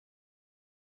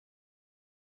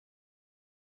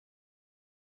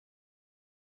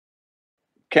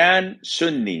Can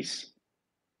Sunnis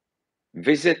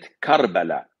visit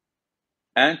Karbala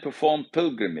and perform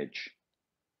pilgrimage?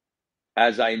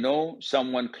 As I know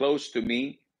someone close to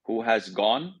me who has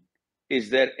gone, is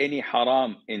there any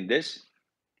haram in this?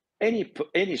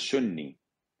 Any Sunni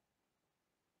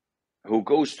who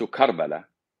goes to Karbala,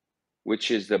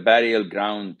 which is the burial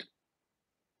ground,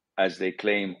 as they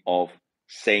claim, of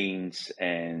saints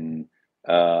and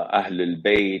Ahlul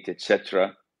Bayt,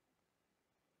 etc.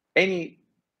 Any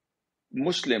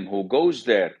Muslim who goes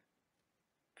there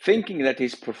thinking that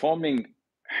he's performing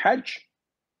Hajj,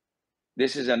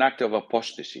 this is an act of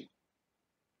apostasy.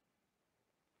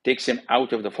 Takes him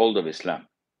out of the fold of Islam,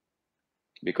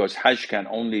 because Hajj can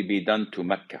only be done to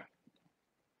Mecca.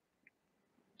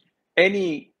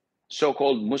 Any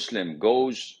so-called Muslim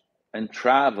goes and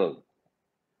travel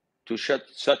to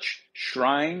such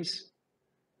shrines,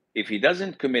 if he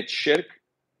doesn't commit shirk,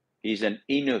 he's an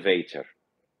innovator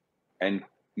and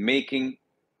making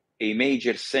a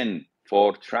major sin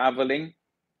for traveling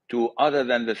to other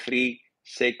than the three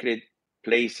sacred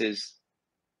places,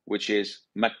 which is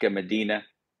Mecca, Medina,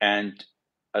 and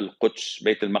Al-Quds,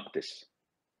 Bayt al-Maqdis.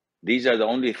 These are the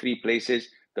only three places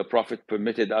the Prophet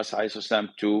permitted us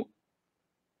to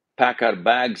pack our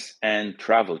bags and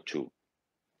travel to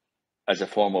as a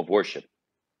form of worship.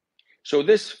 So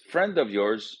this friend of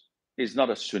yours is not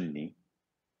a Sunni,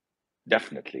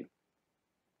 definitely.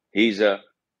 He's a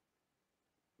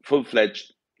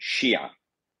full-fledged Shia.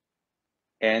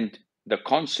 And the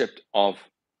concept of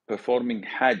performing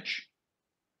Hajj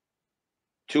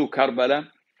to Karbala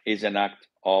is an act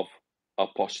of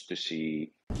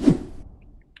apostasy.